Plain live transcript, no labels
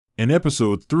In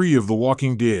episode 3 of The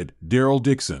Walking Dead,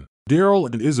 Dixon, Daryl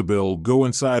and Isabel go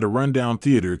inside a rundown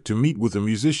theater to meet with a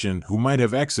musician who might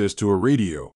have access to a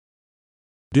radio.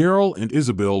 Daryl and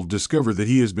Isabel discover that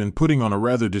he has been putting on a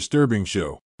rather disturbing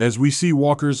show, as we see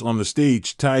walkers on the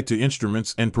stage tied to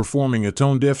instruments and performing a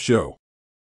tone-deaf show.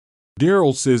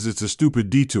 Daryl says it's a stupid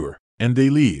detour, and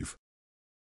they leave.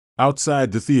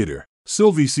 Outside the theater,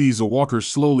 Sylvie sees a walker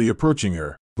slowly approaching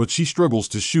her, but she struggles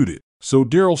to shoot it, so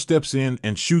Daryl steps in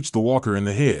and shoots the walker in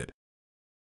the head.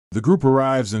 The group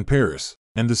arrives in Paris,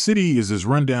 and the city is as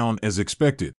rundown as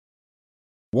expected.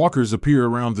 Walkers appear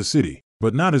around the city,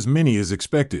 but not as many as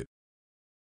expected.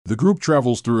 The group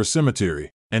travels through a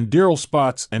cemetery, and Daryl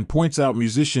spots and points out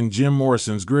musician Jim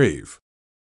Morrison's grave.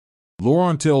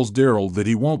 Laurent tells Daryl that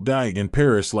he won't die in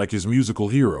Paris like his musical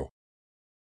hero.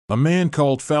 A man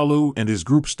called Fallou and his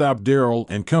group stop Daryl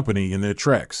and company in their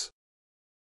tracks.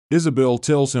 Isabel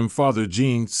tells him Father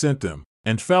Jean sent them,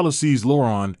 and Fallou sees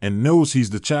Laurent and knows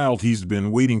he's the child he's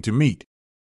been waiting to meet.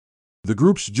 The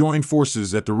groups join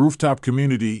forces at the rooftop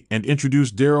community and introduce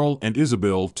Daryl and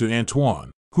Isabel to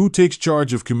Antoine, who takes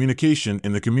charge of communication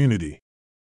in the community.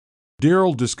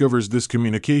 Daryl discovers this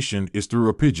communication is through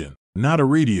a pigeon, not a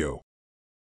radio.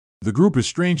 The group is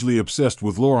strangely obsessed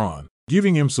with Laurent,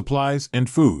 giving him supplies and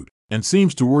food, and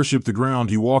seems to worship the ground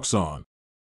he walks on.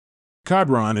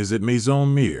 Cadron is at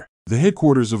Maison Mère, the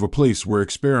headquarters of a place where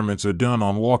experiments are done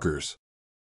on walkers.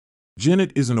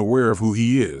 Janet isn't aware of who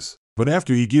he is, but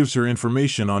after he gives her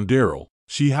information on Daryl,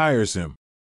 she hires him.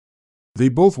 They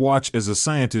both watch as a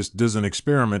scientist does an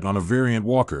experiment on a variant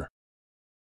walker.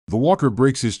 The walker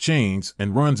breaks his chains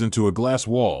and runs into a glass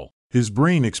wall, his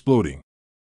brain exploding.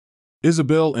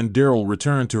 Isabel and Daryl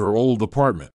return to her old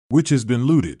apartment, which has been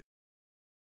looted.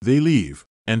 They leave,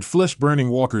 and flesh-burning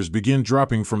walkers begin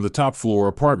dropping from the top-floor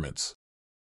apartments.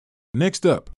 Next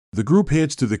up, the group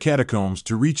heads to the catacombs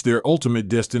to reach their ultimate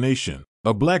destination,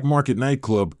 a black market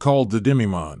nightclub called the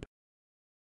Demi-Monde.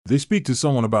 They speak to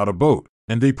someone about a boat,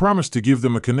 and they promise to give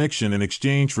them a connection in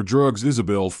exchange for drugs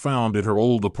Isabel found at her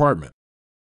old apartment.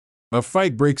 A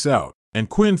fight breaks out, and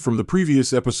Quinn from the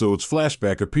previous episode's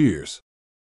flashback appears.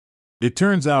 It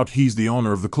turns out he's the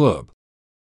owner of the club.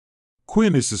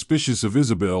 Quinn is suspicious of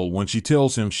Isabel when she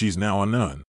tells him she's now a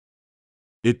nun.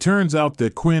 It turns out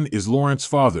that Quinn is Laurent's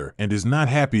father and is not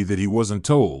happy that he wasn't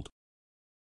told.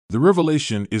 The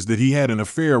revelation is that he had an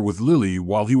affair with Lily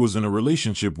while he was in a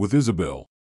relationship with Isabel.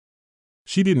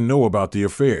 She didn't know about the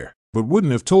affair, but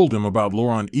wouldn't have told him about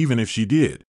Laurent even if she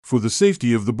did, for the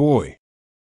safety of the boy.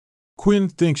 Quinn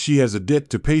thinks she has a debt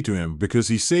to pay to him because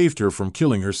he saved her from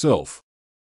killing herself.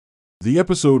 The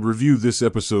episode review this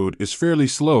episode is fairly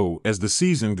slow as the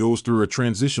season goes through a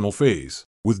transitional phase,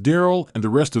 with Daryl and the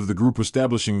rest of the group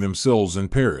establishing themselves in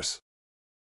Paris.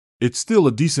 It's still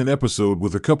a decent episode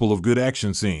with a couple of good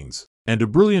action scenes, and a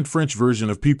brilliant French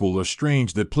version of People Are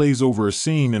Strange that plays over a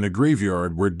scene in a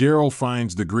graveyard where Daryl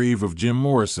finds the grave of Jim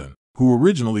Morrison, who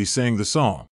originally sang the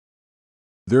song.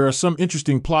 There are some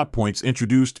interesting plot points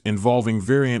introduced involving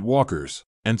variant walkers,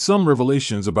 and some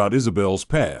revelations about Isabel's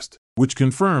past, which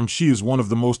confirm she is one of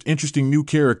the most interesting new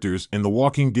characters in the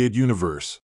Walking Dead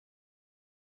universe.